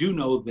 but I do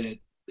know that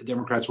the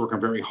Democrats are working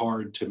very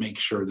hard to make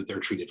sure that they're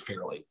treated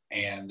fairly.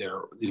 And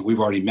we've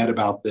already met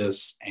about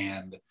this.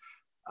 And,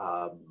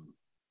 I'm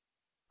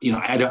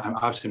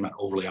obviously not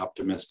overly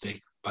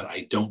optimistic, but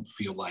I don't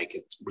feel like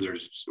they're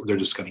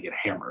just going to get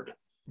hammered.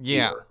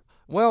 Yeah. Either,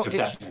 well, if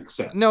that makes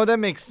sense. No, that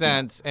makes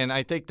sense. Yeah. And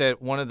I think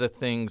that one of the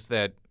things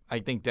that I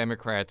think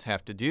Democrats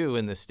have to do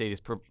in this state is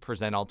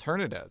present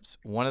alternatives.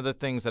 One of the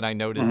things that I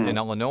noticed in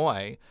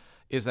Illinois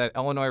is that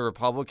Illinois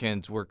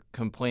Republicans were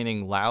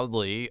complaining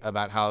loudly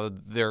about how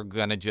they're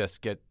going to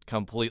just get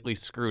completely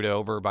screwed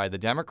over by the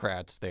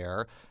Democrats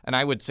there. And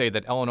I would say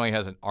that Illinois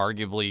has an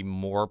arguably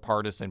more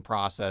partisan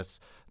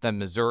process than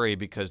Missouri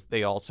because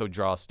they also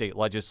draw state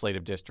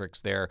legislative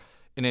districts there.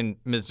 And in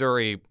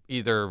Missouri,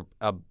 either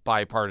a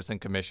bipartisan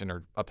commission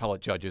or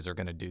appellate judges are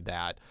going to do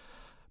that.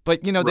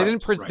 But, they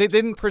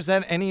didn't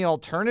present any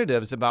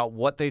alternatives about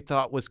what they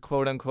thought was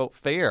quote unquote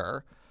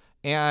fair.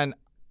 And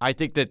I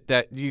think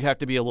that you have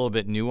to be a little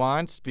bit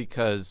nuanced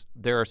because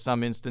there are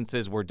some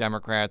instances where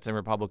Democrats and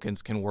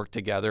Republicans can work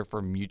together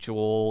for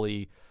mutual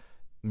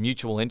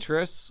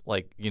interests.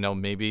 Like,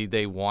 maybe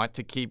they want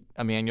to keep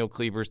Emanuel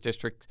Cleaver's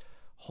district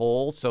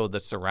whole so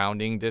the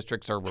surrounding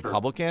districts are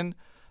Republican.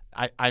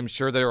 Sure. I'm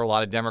sure there are a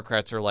lot of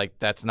Democrats who are like,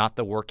 that's not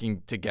the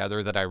working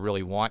together that I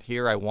really want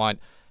here. I want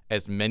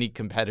as many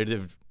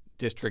competitive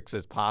districts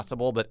as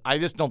possible, but I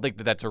just don't think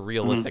that that's a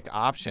realistic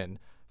option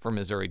for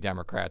Missouri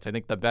Democrats. I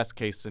think the best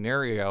case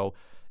scenario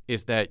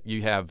is that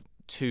you have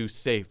 2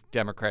 safe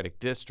Democratic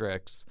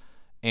districts,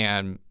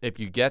 and if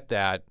you get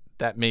that,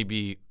 that may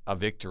be a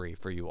victory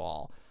for you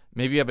all.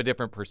 Maybe you have a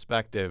different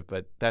perspective,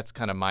 but that's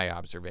kind of my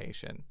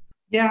observation.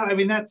 Yeah,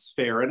 that's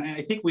fair. And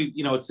I think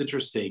it's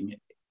interesting.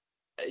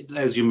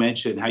 as you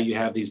mentioned, how you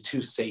have these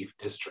two safe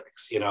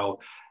districts,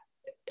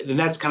 and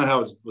that's kind of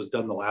how it was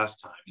done the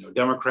last time.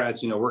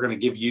 Democrats, we're going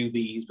to give you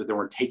these, but then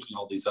we're taking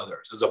all these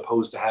others, as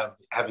opposed to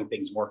having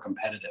things more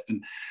competitive.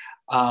 And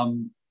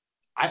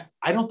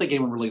I don't think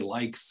anyone really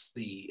likes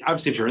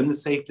obviously if you're in the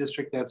safe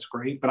district, that's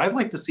great, but I'd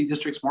like to see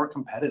districts more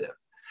competitive.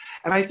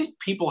 And I think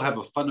people have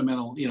a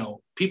fundamental,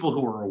 people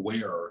who are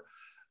aware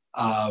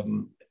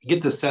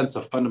get the sense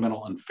of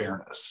fundamental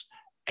unfairness.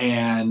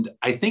 And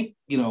I think,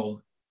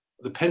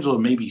 the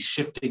pendulum may be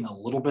shifting a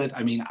little bit.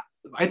 I mean,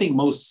 I think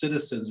most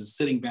citizens is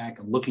sitting back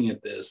and looking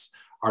at this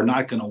are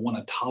not going to want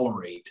to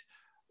tolerate,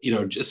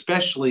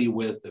 especially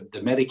with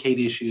the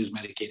Medicaid issues,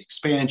 Medicaid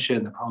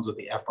expansion, the problems with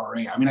the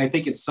FRA. I mean, I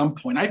think at some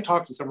point, I've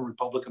talked to several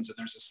Republicans and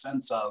there's a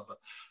sense of,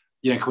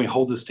 can we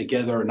hold this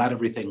together? Not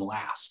everything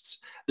lasts.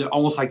 They're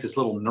almost like this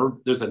little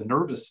there's a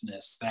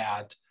nervousness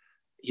that,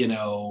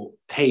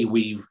 hey,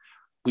 we've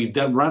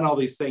run all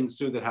these things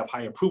through that have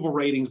high approval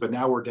ratings, but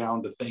now we're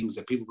down to things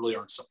that people really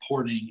aren't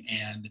supporting.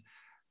 And,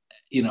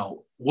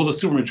 will the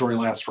supermajority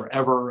last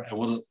forever? And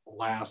will it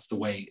last the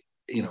way,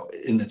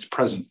 in its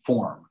present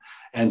form?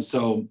 And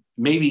so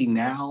maybe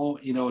now,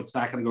 it's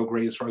not going to go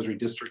great as far as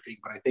redistricting,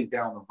 but I think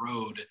down the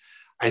road,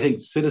 I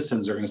think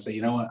citizens are going to say,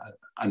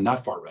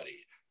 enough already.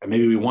 And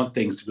maybe we want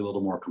things to be a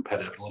little more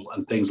competitive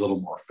and things a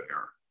little more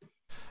fair.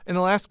 In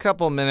the last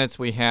couple of minutes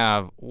we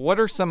have, what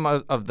are some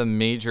of the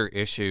major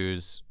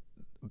issues,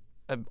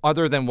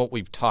 other than what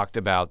we've talked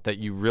about, that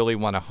you really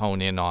want to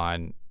hone in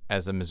on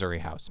as a Missouri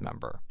House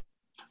member?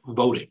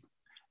 Voting.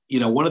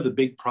 One of the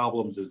big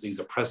problems is these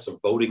oppressive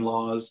voting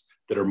laws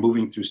that are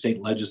moving through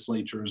state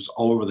legislatures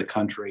all over the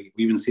country.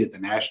 We even see it at the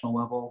national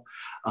level.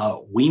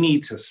 We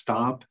need to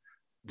stop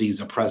these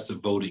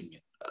oppressive voting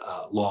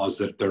laws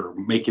that they're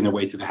making their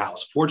way through the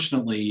House.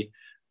 Fortunately,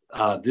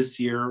 this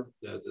year,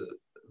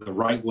 the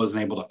right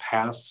wasn't able to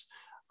pass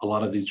a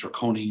lot of this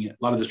draconian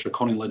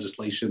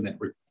legislation that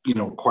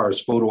requires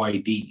photo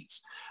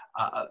IDs.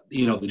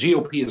 The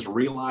GOP has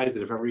realized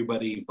that if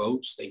everybody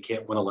votes, they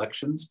can't win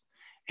elections,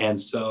 and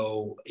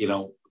so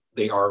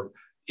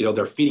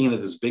they're feeding into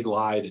this big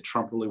lie that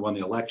Trump really won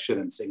the election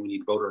and saying we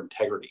need voter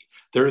integrity.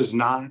 There is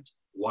not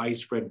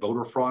widespread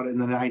voter fraud in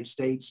the United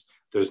States.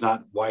 There's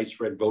not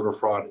widespread voter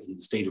fraud in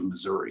the state of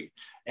Missouri,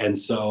 and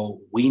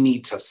so we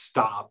need to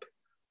stop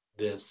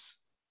these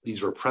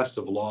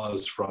repressive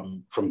laws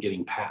from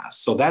getting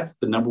passed. So that's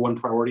the number one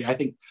priority. I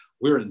think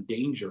we're in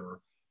danger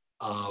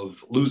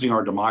of losing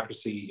our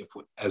democracy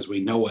as we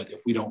know it,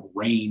 if we don't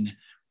rein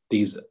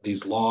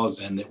these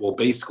laws, and it will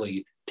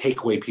basically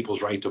take away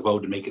people's right to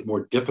vote and make it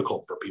more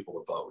difficult for people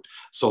to vote.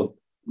 So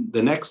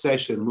the next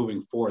session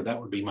moving forward, that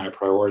would be my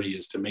priority,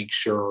 is to make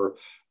sure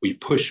we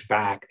push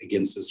back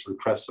against this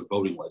repressive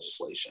voting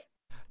legislation.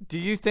 Do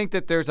you think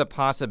that there's a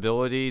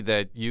possibility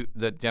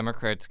that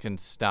Democrats can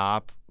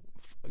stop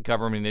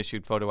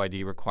government-issued photo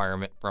ID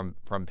requirement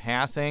from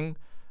passing?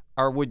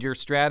 Or would your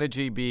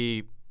strategy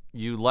be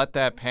you let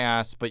that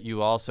pass, but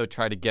you also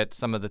try to get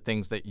some of the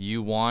things that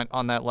you want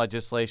on that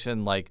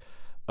legislation, like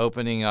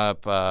opening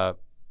up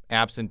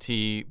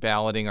absentee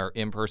balloting or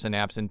in-person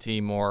absentee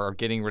more, or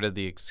getting rid of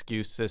the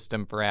excuse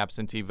system for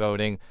absentee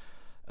voting?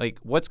 Like,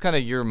 what's kind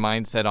of your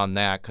mindset on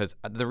that? Because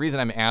the reason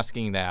I'm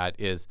asking that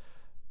is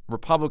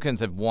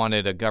Republicans have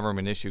wanted a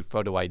government-issued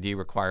photo ID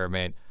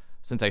requirement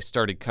since I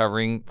started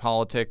covering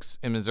politics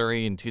in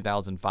Missouri in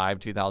 2005,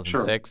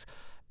 2006. Sure.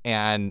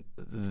 And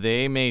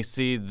they may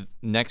see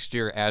next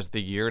year as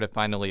the year to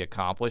finally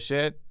accomplish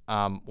it.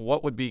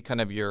 What would be kind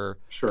of your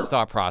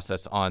thought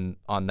process on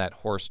that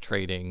horse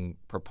trading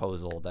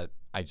proposal that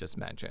I just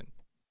mentioned?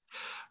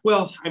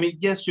 Well, I mean,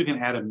 yes, you can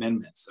add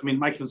amendments. I mean,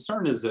 my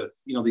concern is if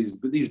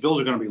these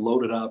bills are going to be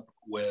loaded up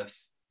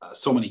with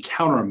so many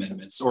counter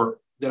amendments, or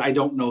that I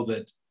don't know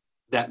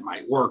that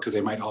might work because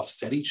they might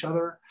offset each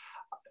other.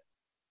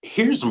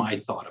 Here's my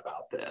thought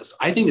about this.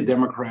 I think the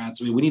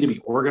Democrats, we need to be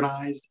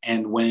organized.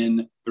 And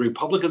when the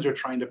Republicans are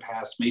trying to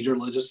pass major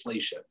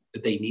legislation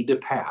that they need to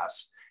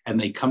pass, and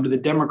they come to the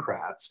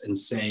Democrats and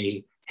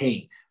say,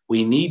 hey,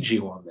 we need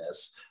you on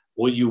this.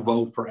 Will you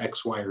vote for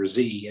X, Y, or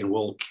Z? And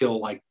we'll kill,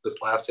 like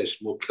this last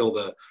session, we'll kill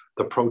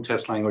the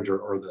protest language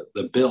or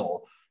the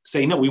bill.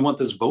 Say, no, we want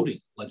this voting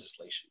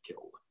legislation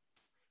killed.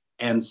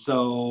 And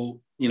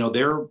so,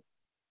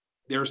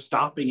 they're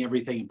stopping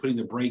everything and putting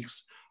the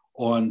brakes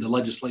on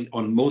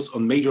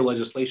on major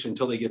legislation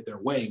until they get their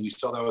way. We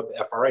saw that with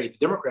the FRA. The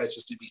Democrats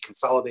just need to be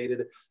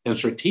consolidated and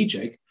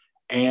strategic.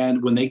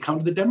 And when they come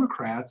to the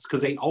Democrats,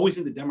 because they always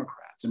need the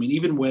Democrats. I mean,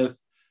 even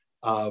with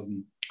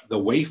the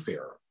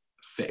Wayfair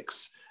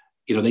fix,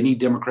 they need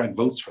Democrat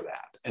votes for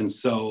that. And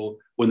so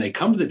when they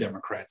come to the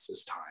Democrats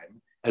this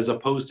time, as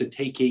opposed to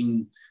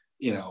taking,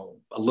 a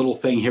little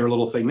thing here, a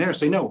little thing there,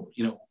 say, no,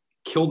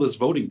 kill this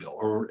voting bill,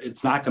 or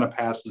it's not going to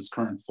pass in its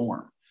current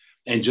form.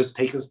 And just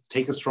take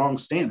a strong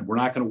stand. We're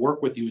not going to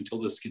work with you until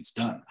this gets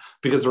done.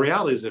 Because the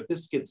reality is, if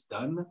this gets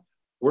done,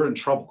 we're in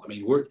trouble. I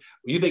mean,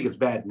 you think it's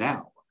bad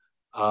now.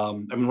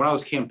 When I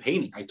was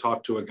campaigning, I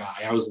talked to a guy.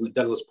 I was in the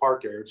Douglas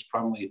Park area. It's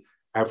probably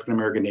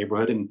African-American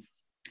neighborhood. And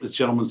this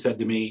gentleman said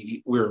to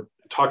me, we're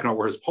talking about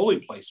where his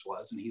polling place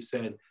was, and he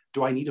said,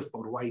 "Do I need a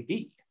photo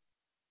ID?"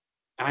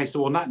 And I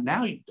said, "Well, not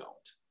now, you don't."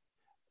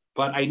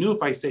 But I knew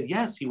if I said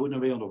yes, he wouldn't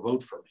have been able to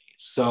vote for me.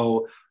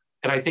 So,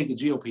 and I think the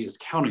GOP is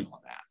counting on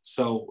that.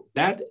 So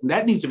that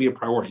needs to be a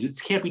priority.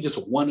 This can't be just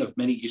one of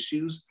many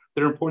issues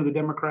that are important to the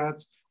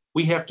Democrats.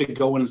 We have to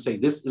go in and say,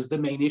 this is the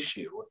main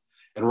issue,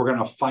 and we're going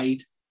to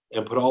fight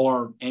and put all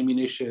our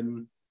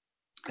ammunition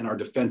and our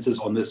defenses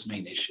on this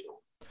main issue.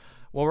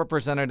 Well,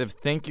 Representative,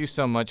 thank you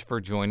so much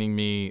for joining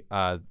me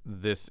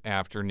this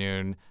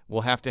afternoon.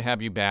 We'll have to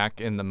have you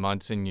back in the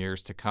months and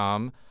years to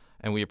come,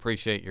 and we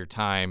appreciate your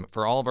time.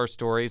 For all of our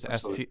stories,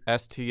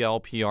 stlpr.org.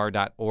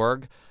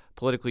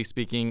 Politically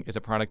Speaking is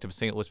a product of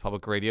St. Louis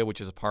Public Radio, which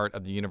is a part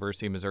of the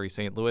University of Missouri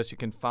St. Louis. You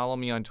can follow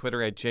me on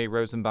Twitter at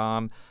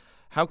 @jrosenbaum.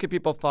 How can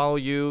people follow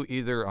you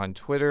either on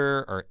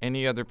Twitter or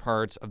any other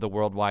parts of the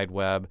World Wide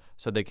Web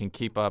so they can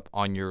keep up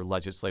on your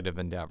legislative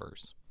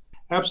endeavors?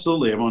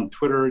 Absolutely. I'm on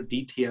Twitter,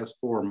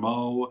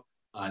 DTS4Mo,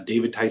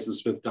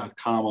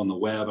 DavidTysonSmith.com on the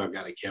web. I've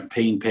got a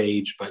campaign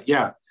page, but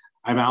yeah,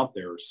 I'm out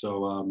there.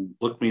 So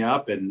look me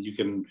up, and you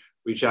can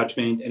reach out to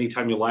me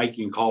anytime you like.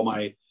 You can call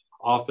my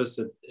office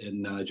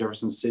in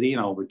Jefferson City,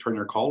 and I'll return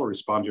your call or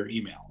respond to your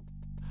email.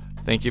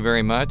 Thank you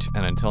very much.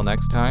 And until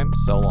next time,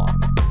 so long.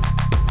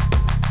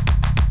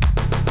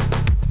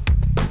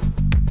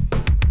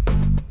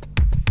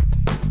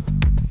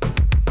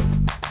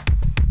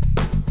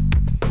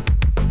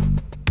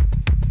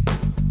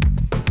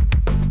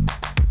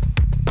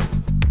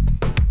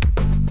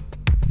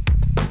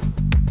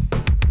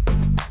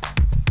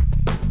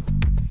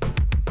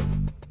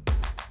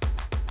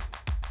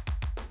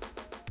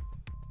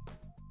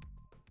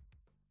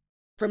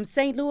 From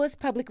St. Louis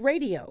Public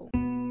Radio,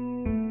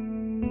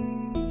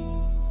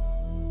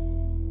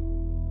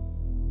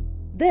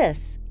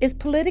 this is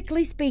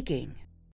Politically Speaking.